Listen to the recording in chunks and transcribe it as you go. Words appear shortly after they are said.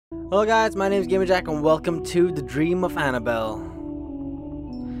Hello guys, my name is GamerJack and welcome to The Dream of Annabelle.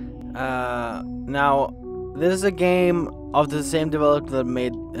 Now, this is a game of the same developer that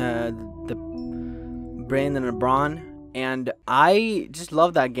made the Brain and the Brawn, and I just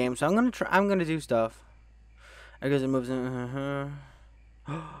love that game, so I'm gonna do stuff. I guess it moves in.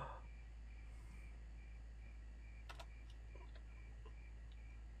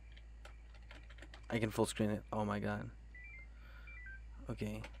 I can full screen it. Oh my god.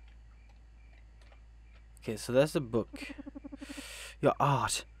 Okay. Okay, so that's the book. Your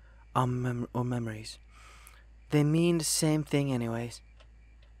art or memories. They mean the same thing anyways.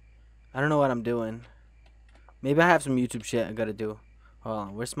 I don't know what I'm doing. Maybe I have some YouTube shit I gotta do. Hold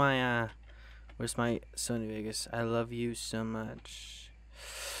on, where's my Sony Vegas? I love you so much.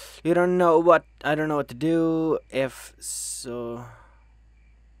 I don't know what to do if so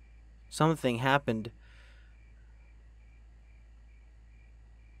something happened.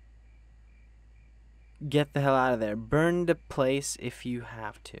 Get the hell out of there. Burn the place if you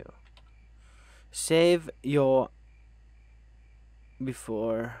have to. Save your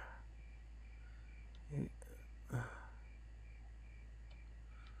before.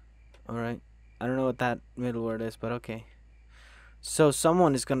 Alright. I don't know what that middle word is, but okay. So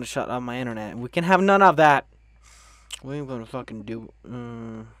someone is gonna shut off my internet. We can have none of that. What are you gonna fucking do?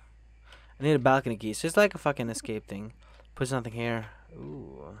 I need a balcony key. So it's like a fucking escape thing. Put something here.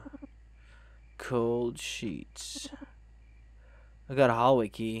 Ooh. Cold sheets. I got a hallway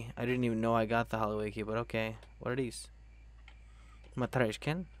key. I didn't even know I got the hallway key, but okay. What are these? My trash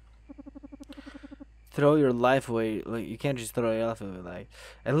can. Throw your life away. Like, you can't just throw your life away. Like,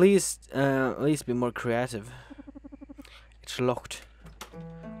 at least be more creative. It's locked.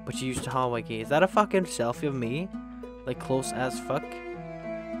 But you used the hallway key. Is that a fucking selfie of me? Like, close as fuck?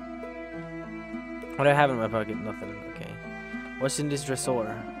 What do I have in my pocket? Nothing. Okay. What's in this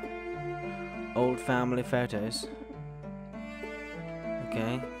dresser? Old family photos.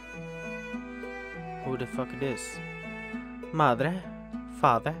 Okay. Who the fuck is this? Madre?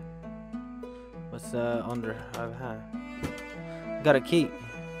 Father? What's under her? Got a key.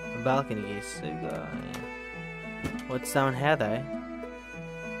 A balcony key. So what's down here though?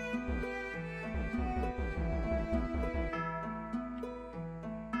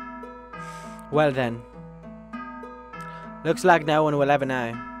 Well then. Looks like no one will ever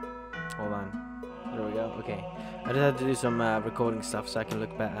know. Hold on. There we go. Okay. I just had to do some recording stuff so I can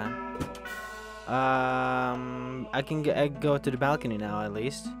look better. I can go to the balcony now at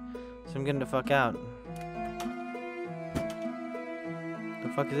least. So I'm getting the fuck out. The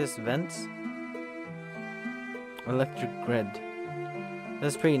fuck is this? Vents? Electric grid.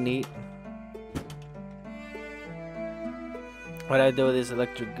 That's pretty neat. What do I do with this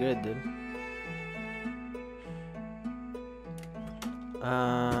electric grid, dude?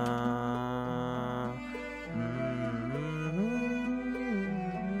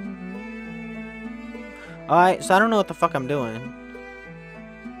 Alright, so I don't know what the fuck I'm doing.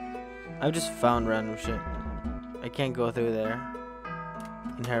 I've just found random shit. I can't go through there.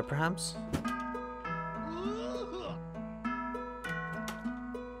 In here, perhaps?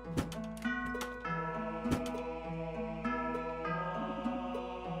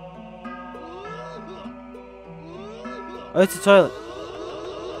 Oh, it's a toilet.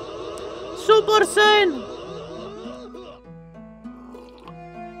 Super Saiyan!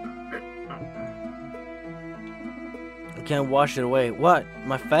 I can't wash it away. What?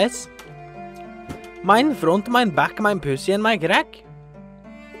 My face? Mine front, mine back, mine pussy, and my crack?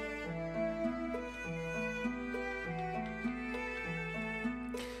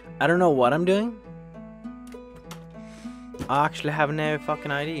 I don't know what I'm doing. I actually have no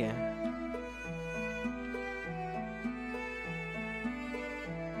fucking idea.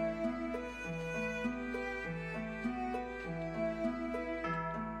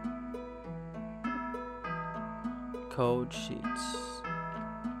 Code sheets.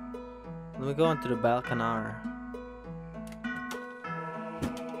 Let me go onto the balcony.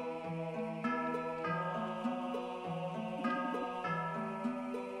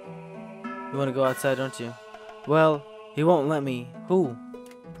 You wanna go outside, don't you? Well, he won't let me. Who?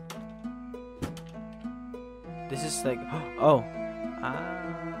 This is like, oh.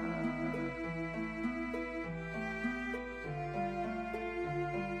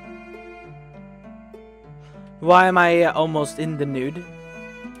 Why am I almost in the nude?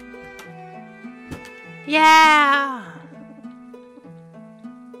 Yeah!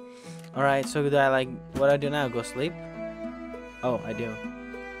 Alright, so do I like, what do I do now? Go sleep? Oh, I do.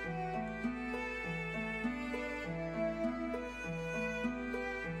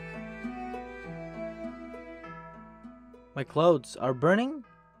 My clothes are burning?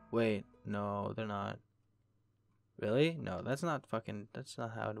 Wait, no, they're not. Really? No, that's not fucking. That's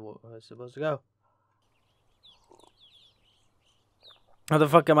not how it was supposed to go. How the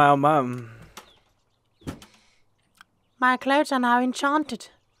fuck am I on mum? My clothes are now enchanted.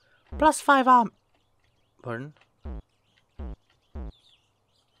 +5 arm. Pardon?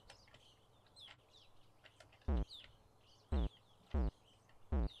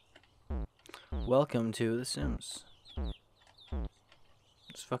 Welcome to The Sims.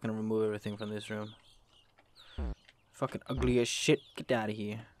 Let's fucking remove everything from this room. Fucking ugly as shit. Get out of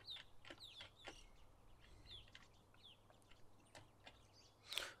here.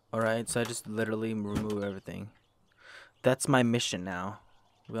 Alright, so I just literally remove everything. That's my mission now.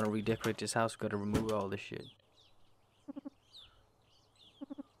 We're gonna redecorate this house. We're gonna remove all this shit.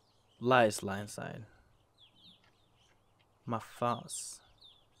 Lies lie inside. My fas.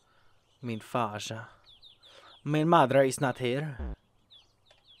 Min farsa. Min mother is not here.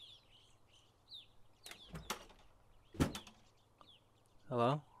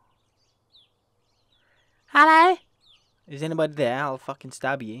 Hello? Hello? Is anybody there? I'll fucking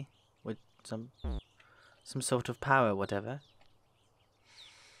stab you with some sort of power, whatever.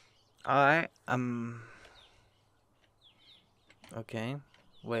 Alright, okay,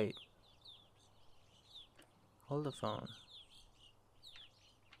 wait. Hold the phone.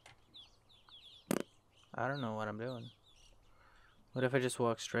 I don't know what I'm doing. What if I just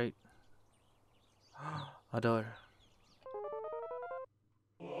walk straight? A door.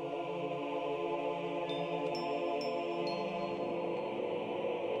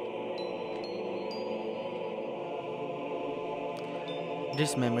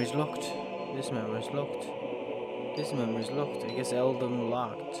 This memory's locked. This memory's locked. This memory's locked. I guess Eldon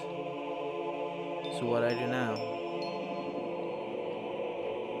locked. So what I do now?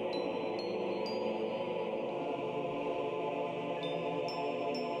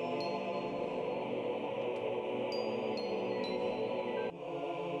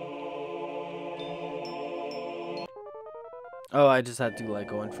 Oh, I just had to like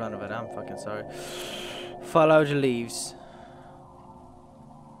go in front of it. I'm fucking sorry. Follow the leaves.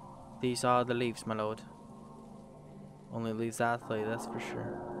 These are the leaves, my lord. Only leaves that way, that's for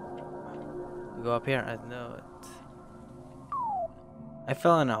sure. We go up here. I know it. I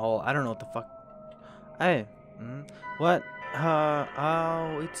fell in a hole. I don't know what the fuck. Hey. What?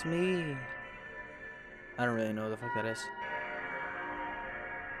 Oh, it's me. I don't really know what the fuck that is.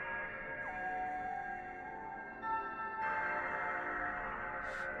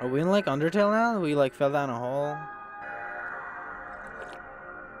 Are we in like Undertale now? We like fell down a hole.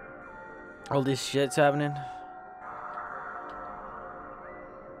 All this shit's happening.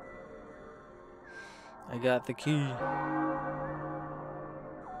 I got the key.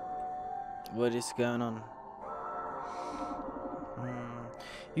 What is going on?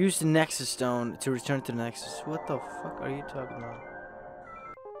 Use the Nexus Stone to return to the Nexus. What the fuck are you talking about?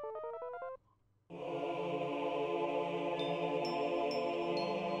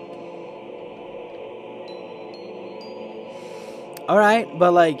 Alright,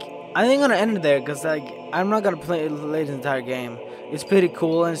 but like, I think I'm gonna end it there, because like, I'm not gonna play the entire game. It's pretty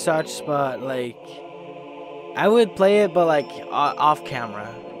cool and such, but like, I would play it, but like, off camera.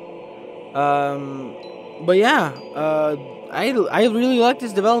 But yeah, I really like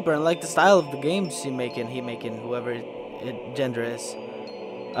this developer and like the style of the games he making, whoever gender is.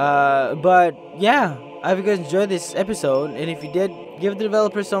 But yeah, I hope you guys enjoyed this episode, and if you did, give the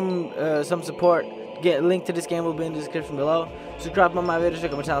developer some support. Get a link to this game will be in the description below. Subscribe to my videos,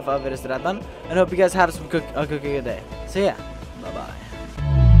 check out my channel for other videos that I've done, and hope you guys have a good day. So yeah, bye bye.